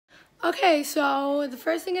Okay, so the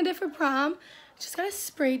first thing I did for prom, just got a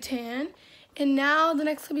spray tan. And now the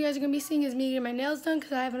next clip you guys are going to be seeing is me getting my nails done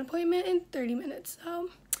because I have an appointment in 30 minutes. So,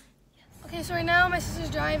 yes. Okay, so right now my sister's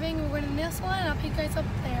driving. We're going to the nail salon and I'll pick you guys up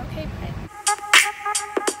there. Okay, bye.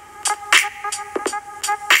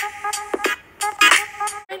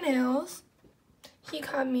 My nails. He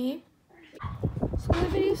caught me. So the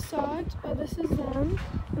video sucked, but this is them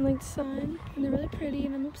and like the sun, and they're really pretty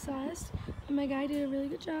and I'm obsessed. And my guy did a really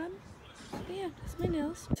good job. So yeah, this is my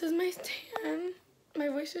nails. This is my tan. My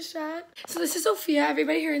voice is shot. So this is Sophia.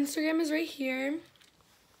 Everybody, her Instagram is right here.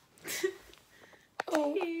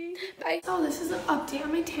 Oh, bye. So this is an update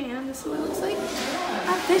on my tan. This is what it looks like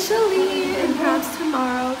officially, and pron's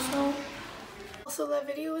tomorrow. So also that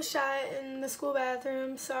video was shot in the school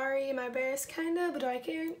bathroom. Sorry, am I embarrassed? Kinda, but do I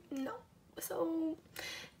care? No. So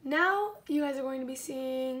now you guys are going to be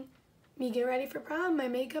seeing me get ready for prom, my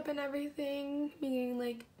makeup and everything, meaning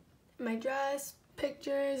like my dress,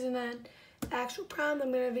 pictures, and then actual prom.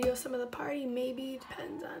 I'm gonna video some of the party, maybe,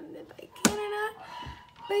 depends on if I can or not.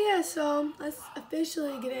 But yeah, so let's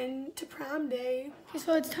officially get into prom day. Okay,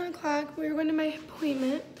 so it's 10 o'clock. We're going to my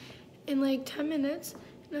appointment in like 10 minutes.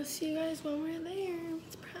 And I'll see you guys when we're there.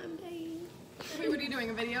 It's prom day. Wait, what are you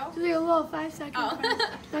doing, a video? Just like a little 5-second. Oh.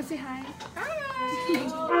 Let's say hi. Hi!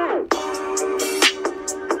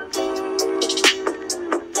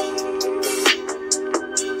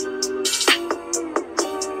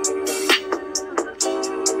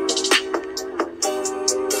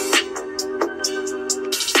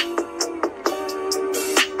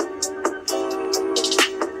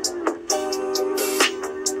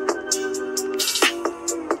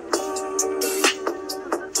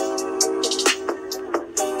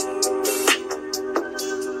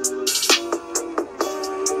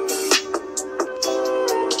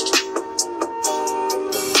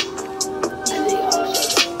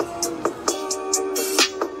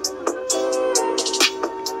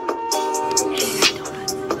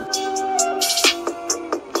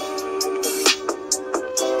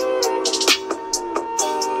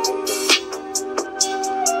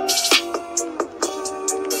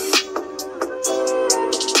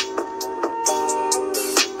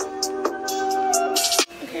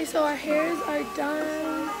 So our hairs are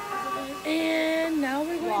done, and now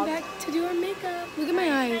we're going back to do our makeup. Look at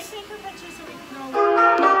my eyes.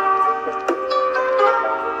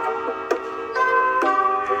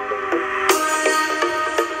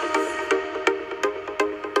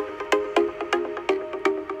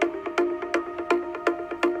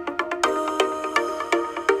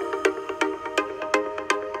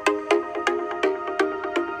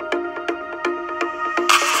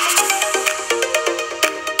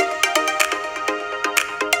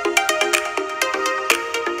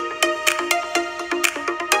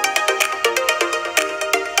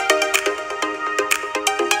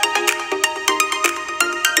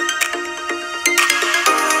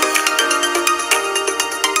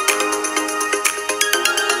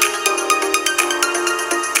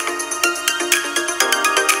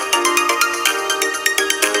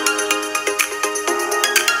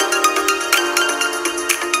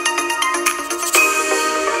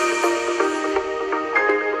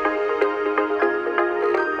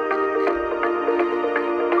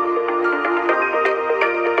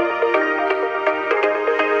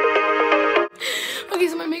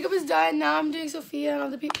 Done. Now I'm doing Sophia and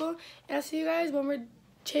other people, and I'll see you guys when we're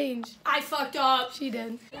changed. I fucked up. She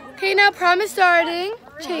did. Okay, now prom is starting.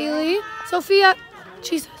 Chaylee, Sophia,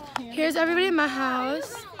 Jesus. Here's everybody in my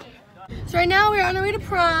house. So right now we're on our way to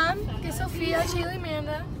prom. Okay, Sophia, Chaylee,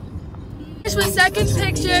 Amanda. This was second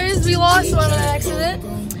pictures. We lost one on accident,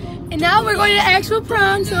 and now we're going to actual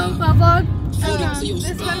prom. So vlog. This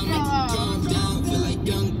is my prom.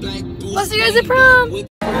 I'll see you guys at prom.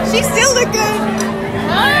 She still look good.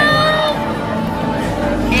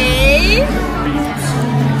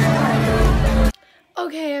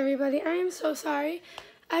 Okay, everybody, I am so sorry.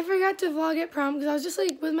 I forgot to vlog at prom because I was just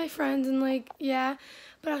like with my friends and like, yeah.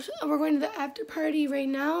 But we're going to the after party right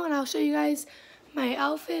now, and I'll show you guys my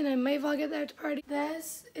outfit, and I might vlog at the after party.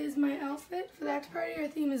 This is my outfit for the after party. Our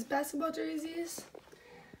theme is basketball jerseys.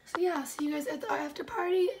 So yeah, I'll see you guys at the after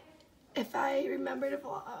party if I remember to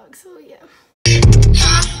vlog. So yeah.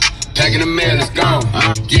 Back in the mail, let's go.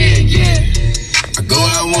 Yeah. I go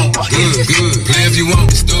where I want. Good. Play if you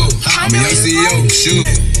want. I'm a young CEO. Shoot.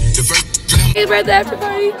 The first. Hey, we're at the after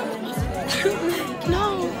party.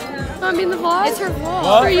 No. Want to be in the vlog? It's her vlog.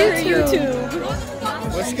 What? For YouTube.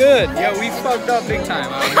 What's good? Yeah, we fucked up big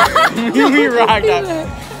time. We rocked up.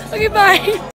 Okay, bye.